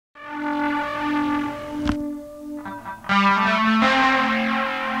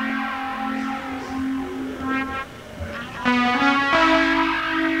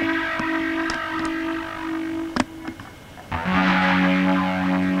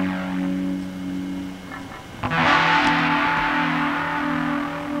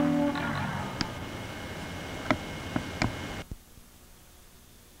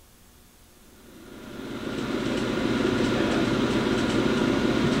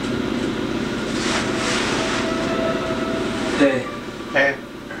Hey. Hey.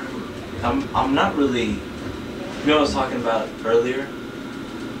 I'm not really. You know what I was talking about earlier?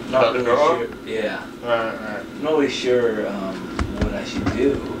 About the girl? Sure. Yeah. Right. I'm not really sure what I should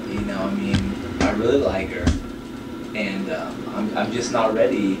do. You know, I mean, I really like her, and I'm just not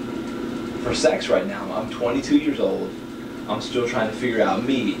ready for sex right now. I'm 22 years old. I'm still trying to figure out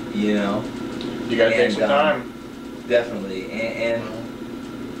me. You know. You gotta take some time. Definitely, and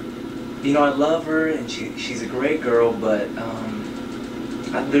you know, I love her, and she's a great girl, but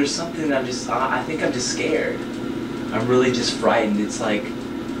there's something I think I'm just scared. I'm really just frightened. It's like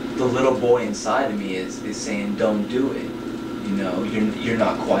the little boy inside of me is saying, "Don't do it." You know, you're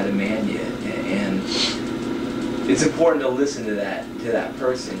not quite a man yet, and it's important to listen to that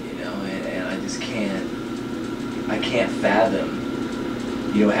person. You know, and I just can't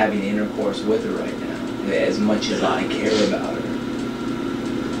fathom, you know, having intercourse with her right now, as much as I care about her.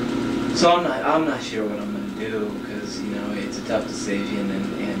 So I'm not sure what I'm gonna do, because, you know, it's a tough decision, and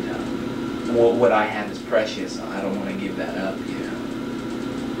what I have is precious. I don't want to give that up, you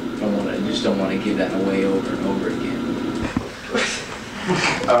know. I just don't want to give that away over and over again.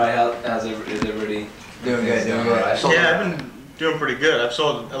 All right, is everybody doing good? Doing good. Yeah, I've been doing pretty good. I've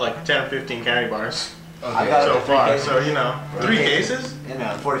sold like 10 or 15 candy bars so far. So, you know, 3 cases? You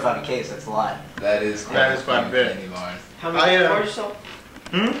know, 45 a case. That's a lot. That is quite a bit. Candy bars. How many candy bars you sell?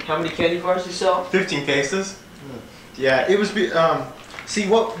 How many candy bars you sell? 15 cases. Yeah, it was. See,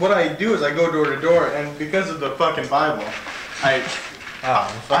 what I do is I go door to door, and because of the fucking Bible,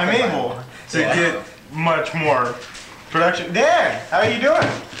 I'm able to get much more production. Dan, how are you doing?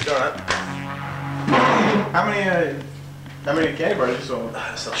 How many candy bars you sold?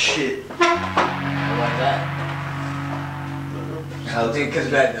 Shit. What like that? How's it? Because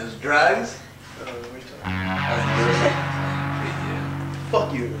about those drugs?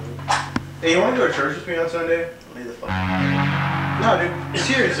 Fuck you. Hey, you want to go to church with me on Sunday? Leave the fuck. No, dude.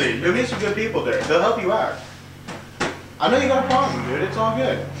 Seriously, you'll meet some good people there. They'll help you out. I know you got a problem, dude. It's all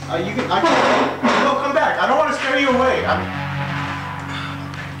good. I can. No, come back. I don't want to scare you away.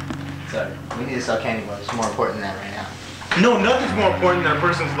 Sorry. We need to sell candy bars. It's more important than that right now. No, nothing's more important than a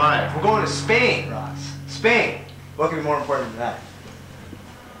person's life. We're going to Spain, Ross. Spain. What could be more important than that?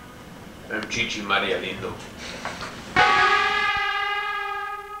 I'm Chichi Maria Lindo.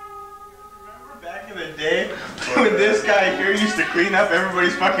 Back in the day, when this guy here used to clean up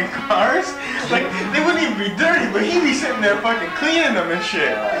everybody's fucking cars, like, they wouldn't even be dirty, but he'd be sitting there fucking cleaning them and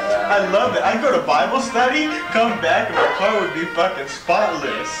shit. I love it. I'd go to Bible study, come back, and my car would be fucking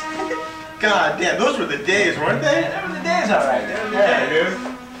spotless. God damn, those were the days, weren't they? Yeah, them were the days, alright. Yeah,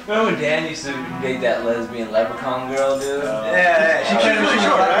 dude. Remember when Dan used to date that lesbian leprechaun girl, dude? Yeah. She was really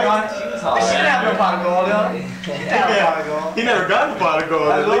short, right? She was hot. She didn't have no pot of gold, though. She didn't have no pot of gold. He never got the pot of gold,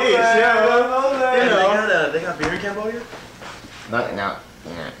 at least. You know. They got beer in Cambodia? No.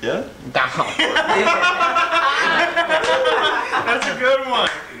 Yeah? That's a good one.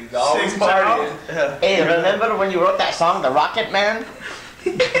 He's always partying. Hey, remember when you wrote that song, The Rocket Man?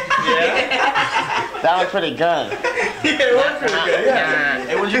 Yeah. That was pretty good. Yeah, it was pretty good, yeah.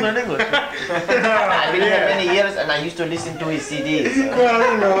 Hey, when'd you learn English? I've been here many years and I used to listen to his CDs. Well,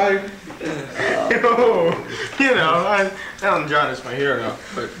 Elton John is my hero,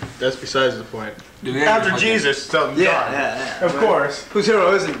 but that's besides the point. After Jesus, it's Elton John. Yeah. Of course. Whose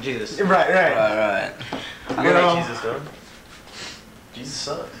hero isn't Jesus? Right. Right. I like Jesus, though. Jesus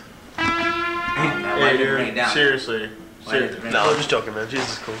sucks. Hey, dude, seriously. No, I'm just joking, man.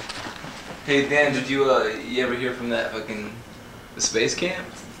 Jesus is cool. Hey Dan, did you ever hear from that fucking the space camp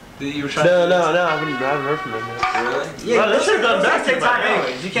that you were trying? No, I haven't heard from them yet. Really? Yeah, they should have done back Take to time back.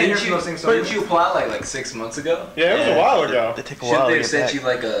 anyways. You can't hear from those things. Didn't you apply like 6 months ago? Yeah, it was a while ago. They take a Shouldn't while they to have get sent you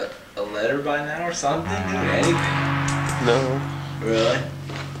like a letter by now or something? Dude, anything? back. No. Really?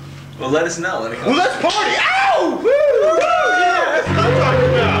 Well, let us know when it comes. Well, let's party! Ow! Woo! Yeah, that's what I'm talking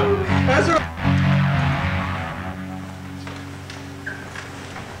about. That's what.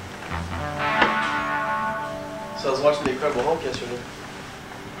 So I was watching The Incredible Hulk yesterday.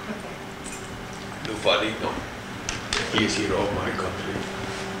 Lufalino. He is hero of my country.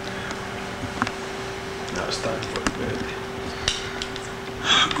 Now it's time for bed.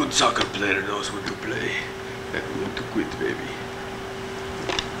 Good soccer player knows when to play and when to quit, baby.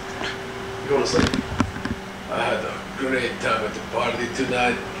 You going to sleep? I had a great time at the party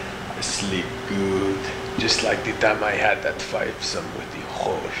tonight. I sleep good. Just like the time I had that fight-some with the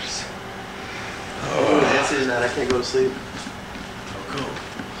horse. Oh, that's it tonight. I can't go to sleep. How come?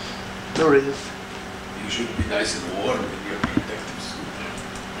 No reason. You should be nice and warm in your protective suit.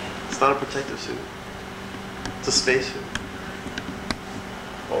 It's not a protective suit. It's a spacesuit.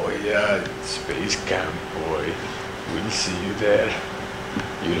 Oh yeah, space camp, boy. We'll see you there.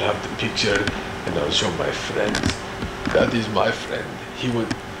 You'll have the picture and I'll show my friends. That is my friend. He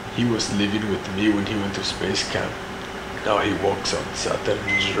was living with me when he went to space camp. Now he walks on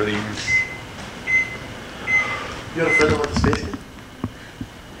Saturn's rings. You had a friend that went to space camp?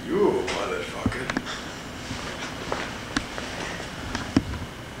 You motherfucker.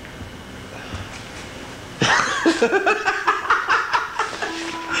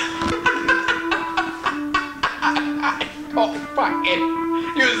 Oh, fucking.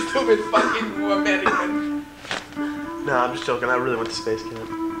 You stupid fucking American. Nah, I'm just joking. I really went to space camp.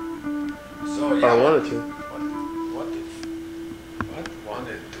 So, yeah. I wanted to. What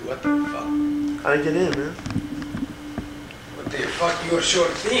wanted to? What the fuck? I didn't get in, man. What the fuck your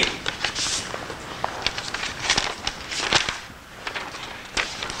short thing?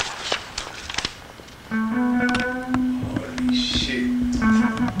 Holy shit.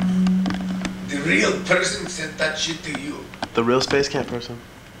 The real person sent that shit to you. The real space camp person.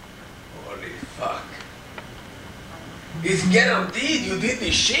 Holy fuck. It's guaranteed you did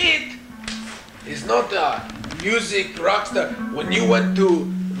this shit. It's not a music rockstar. When you went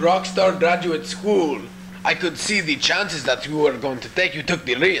to rockstar graduate school, I could see the chances that you were going to take. You took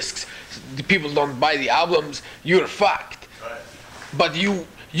the risks. The people don't buy the albums. You're fucked. Right. But you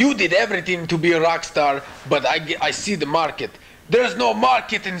did everything to be a rock star, but I see the market. There's no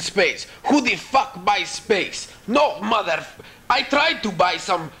market in space. Who the fuck buys space? No, mother... I tried to buy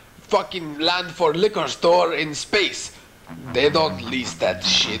some fucking land for liquor store in space. They don't lease that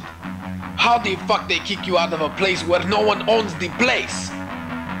shit. How the fuck they kick you out of a place where no one owns the place? You're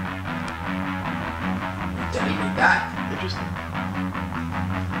telling me that? Interesting.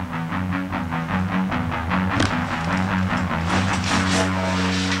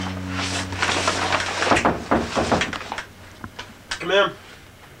 Come in.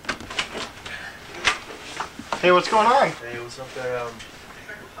 Hey, what's going on? Hey, what's up there?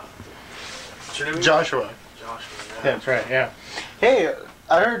 What's your name? Joshua. Joshua. Yeah, that's right, yeah. Hey,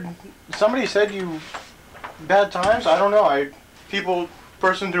 I heard somebody said you bad times. I don't know. People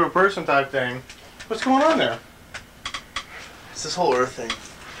person to a person type thing. What's going on there? It's this whole Earth thing.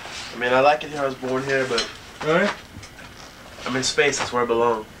 I mean, I like it here. I was born here, but Really? I'm in space. That's where I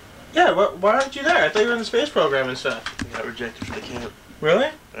belong. Yeah. Why aren't you there? I thought you were in the space program and stuff. I got rejected for the camp. Really?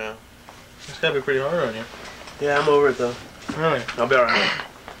 Yeah. It's gotta be pretty hard on you. Yeah, I'm over it though. Really? I'll be alright.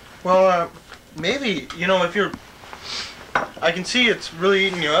 Well, maybe, if you're... I can see it's really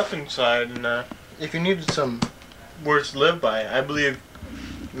eating you up inside, and if you needed some words to live by, I believe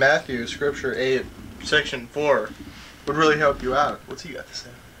Matthew, Scripture 8, Section 4, would really help you out. What's he got to say?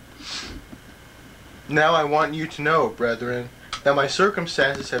 Now I want you to know, brethren, that my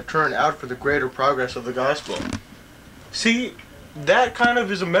circumstances have turned out for the greater progress of the gospel. See, that kind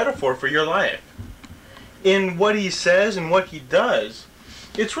of is a metaphor for your life. In what he says and what he does,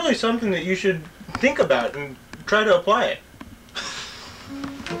 it's really something that you should think about and try to apply it.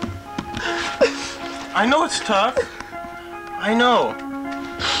 I know it's tough. I know.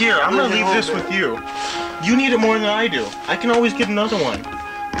 Here, I'm gonna leave this with you. You need it more than I do. I can always get another one.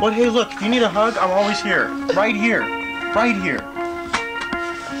 But hey, look, if you need a hug, I'm always here. Right here. Right here.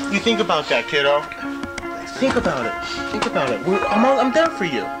 You think about that, kiddo. Think about it. Think about it. I'm there for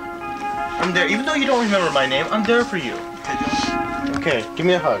you. I'm there. Even though you don't remember my name, I'm there for you. Okay, give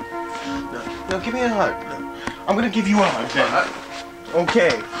me a hug. No, give me a hug. I'm gonna give you a hug then.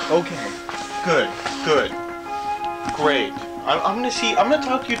 Okay. Good. Great. I'm gonna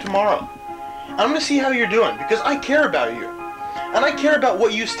talk to you tomorrow. I'm gonna see how you're doing because I care about you. And I care about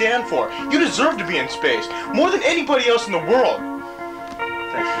what you stand for. You deserve to be in space more than anybody else in the world.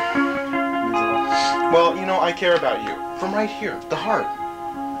 Thank you. Means a lot. Well, I care about you from right here, the heart.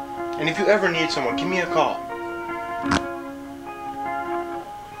 And if you ever need someone, give me a call.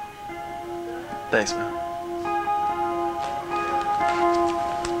 Thanks, man.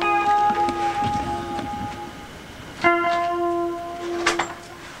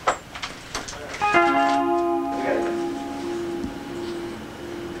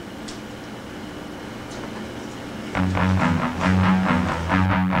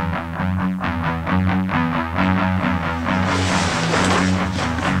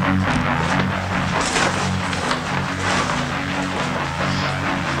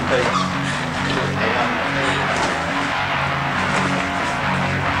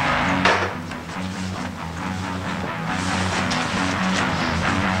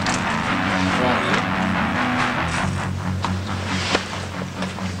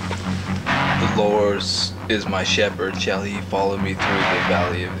 The Lord is my shepherd, shall he follow me through the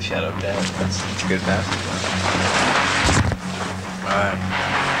valley of the shadow of death. That's a good passage. Alright.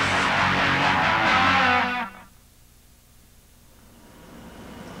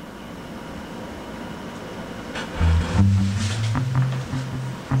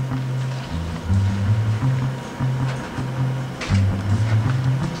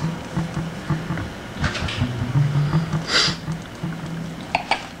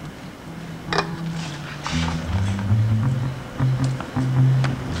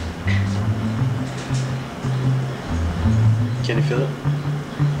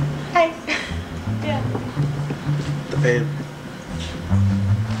 pain.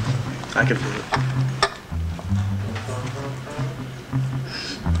 I can feel it.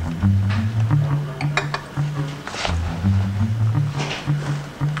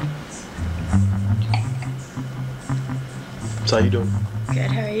 So how you doing?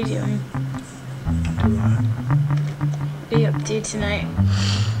 Good, how are you doing? Doing alright. What are you up to tonight?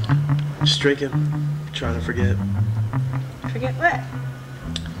 Just drinking, trying to forget Forget what?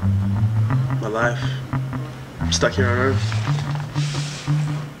 my life. I'm stuck here on Earth.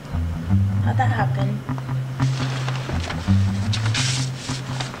 How'd that happen?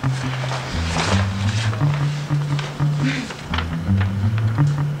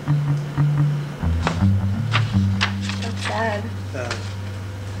 That's sad.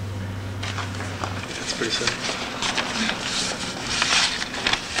 It's pretty sad.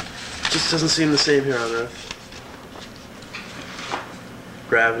 Just doesn't seem the same here on Earth.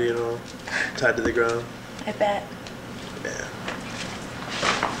 Gravity and all, tied to the ground. I bet. Yeah.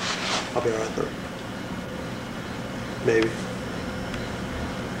 I'll be alright though. Maybe.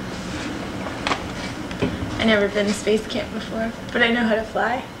 I've never been to space camp before, but I know how to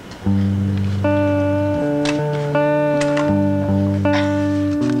fly.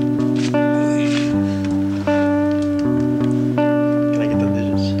 Can I get the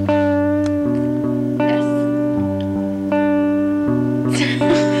digits? Yes.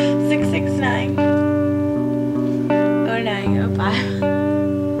 669 0905.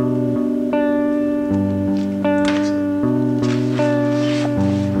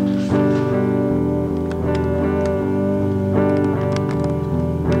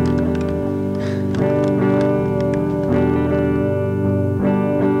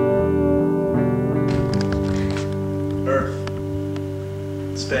 Earth.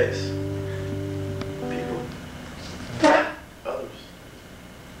 Space. People. Others.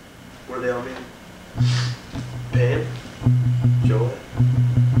 What do they all mean? Pain. Joy.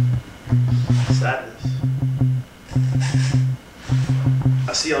 Sadness.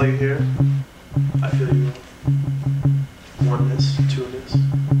 I see all you here. I feel you. Oneness, two-ness.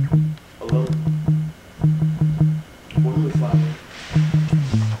 Alone. What do we fly with?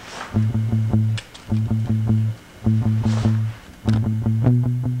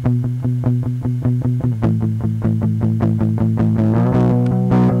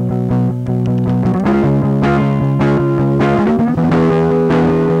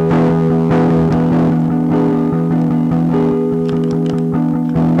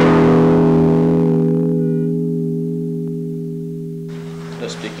 No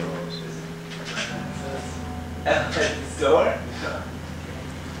speaking rules. Door?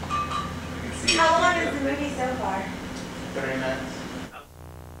 How long is the movie so far? 30 minutes.